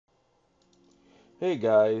Hey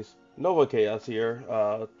guys, Nova Chaos here.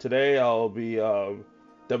 Today I'll be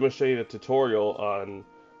demonstrating a tutorial on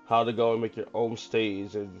how to go and make your own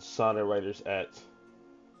stage in Sonic Riders X.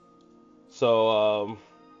 So,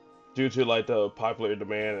 due to like the popular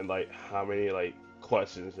demand and like how many like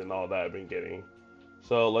questions and all that I've been getting,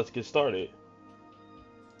 so let's get started.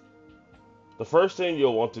 The first thing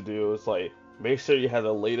you'll want to do is like make sure you have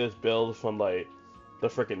the latest build from like the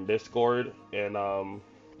freaking Discord and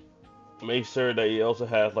make sure that you also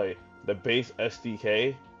have like the base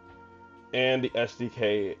SDK and the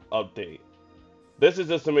SDK update. This is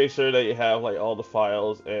just to make sure that you have like all the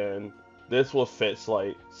files and this will fix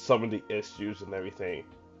like some of the issues and everything.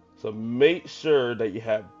 So make sure that you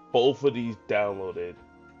have both of these downloaded.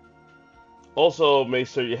 Also make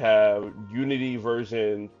sure you have Unity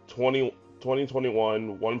version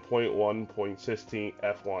 2021 1.1.16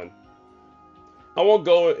 F1. I won't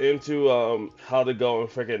go into how to go and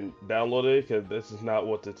freaking download it because this is not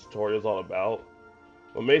what the tutorial is all about.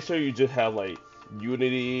 But make sure you just have like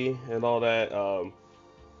Unity and all that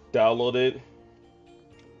downloaded.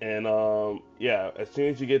 And yeah, as soon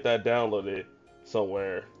as you get that downloaded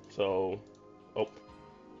somewhere, oh,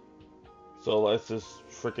 so let's just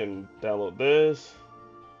freaking download this,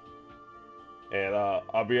 and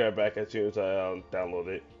I'll be right back as soon as I download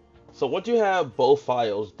it. So once you have both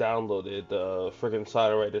files downloaded, the freaking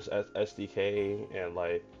Sidewriters SDK and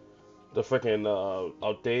like the freaking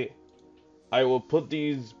update, I will put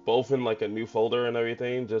these both in like a new folder and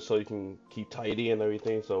everything, just so you can keep tidy and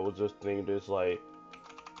everything. So we'll just name this like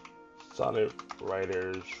Sonic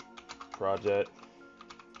Riders Project,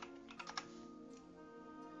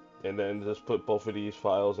 and then just put both of these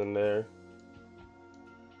files in there.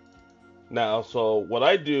 Now, so what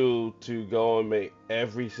I do to go and make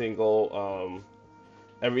every single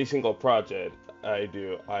project I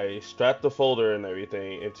extract the folder and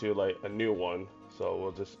everything into like a new one. So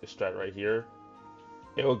we'll just extract right here.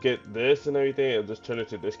 It will get this and everything. It'll just turn it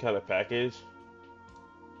to this kind of package.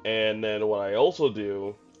 And then what I also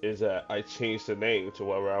do is that I change the name to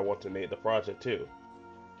whatever I want to name the project to.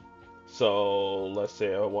 So let's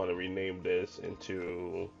say I want to rename this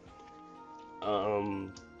into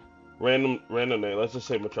um, random name. Let's just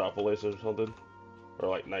say Metropolis or something, or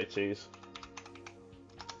like Night Chase.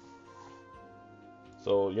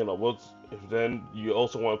 So then you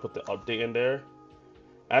also want to put the update in there.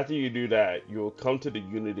 After you do that, you'll come to the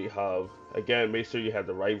Unity Hub. Again, make sure you have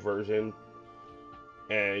the right version,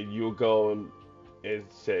 and you'll go and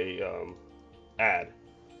say add.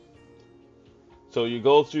 So you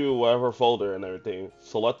go to whatever folder and everything,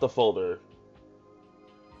 select the folder,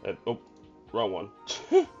 and oh, wrong one.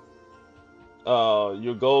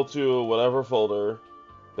 You go to whatever folder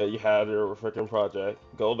that you had your freaking project,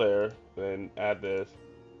 go there, then add this.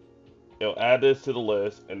 It'll add this to the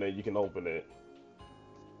list, and then you can open it.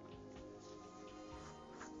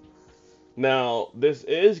 Now, this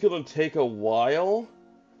is gonna take a while,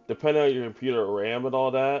 depending on your computer RAM and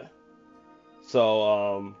all that.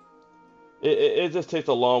 So, it just takes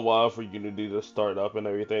a long while for Unity to start up and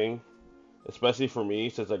everything. Especially for me,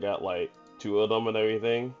 since I got like two of them and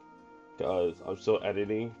everything. Because I'm still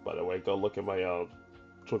editing. By the way, go look at my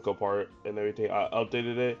Twinkle part and everything. I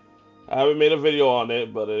updated it. I haven't made a video on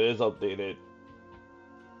it, but it is updated.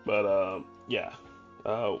 But yeah,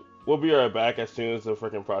 we'll be right back as soon as the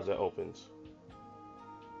freaking project opens.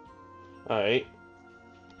 All right.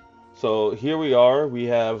 So here we are. We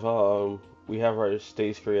have our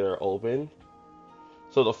stage creator open.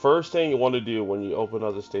 So the first thing you want to do when you open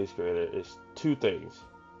up the stage creator is two things.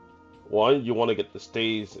 One, you want to get the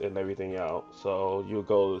stage and everything out. So you'll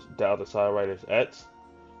go down to Sidewriters X.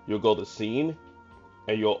 You'll go to Scene,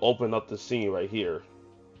 and you'll open up the scene right here.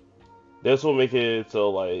 This will make it so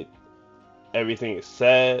like everything is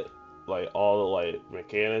set, like all the like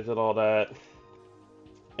mechanics and all that,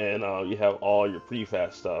 and you have all your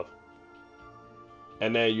prefab stuff.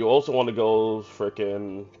 And then you also want to go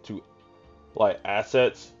freaking to like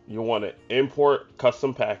assets. You want to import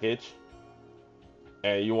custom package,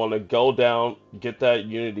 and you want to go down, get that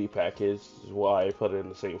Unity package. This is why I put it in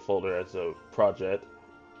the same folder as the project.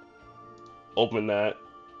 Open that,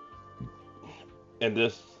 and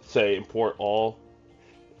just say import all.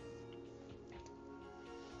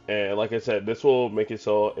 And like I said, this will make it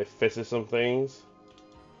so it fixes some things.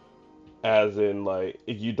 As in, like,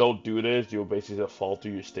 if you don't do this, you'll basically just fall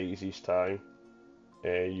through your stage each time.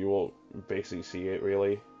 And you won't basically see it,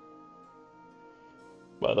 really.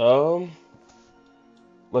 But,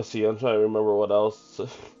 let's see, I'm trying to remember what else.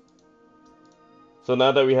 So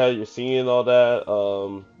now that we have your scene and all that,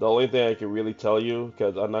 the only thing I can really tell you,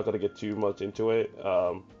 because I'm not going to get too much into it,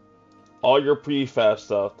 All your prefab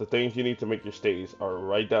stuff, the things you need to make your stage, are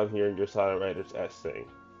right down here in your Silent Riders S thing.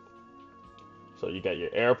 So you got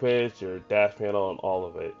your air pits, your dash panel, and all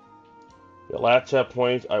of it. Your lat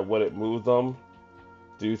checkpoints, I wouldn't move them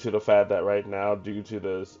due to the fact that right now, due to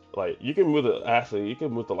this, like, you can move the, actually, you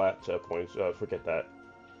can move the lat checkpoints, forget that.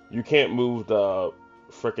 You can't move the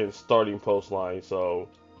freaking starting post line, so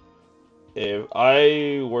if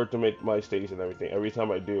I were to make my stage and everything, every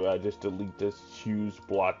time I do, I just delete this huge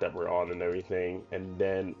block that we're on and everything, and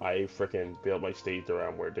then I freaking build my stage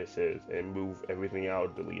around where this is and move everything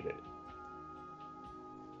out, delete it.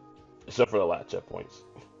 Except for the lat checkpoints.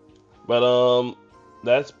 But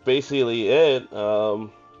that's basically it.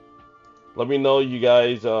 Let me know you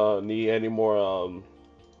guys need any more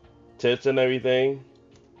tips and everything.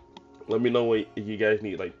 Let me know what if you guys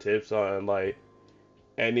need like tips on like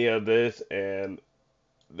any of this, and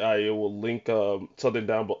I will link something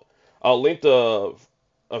down below. I'll link a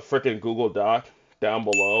freaking Google Doc down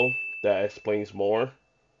below that explains more,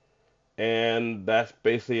 and that's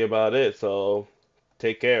basically about it. So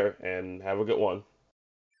take care and have a good one.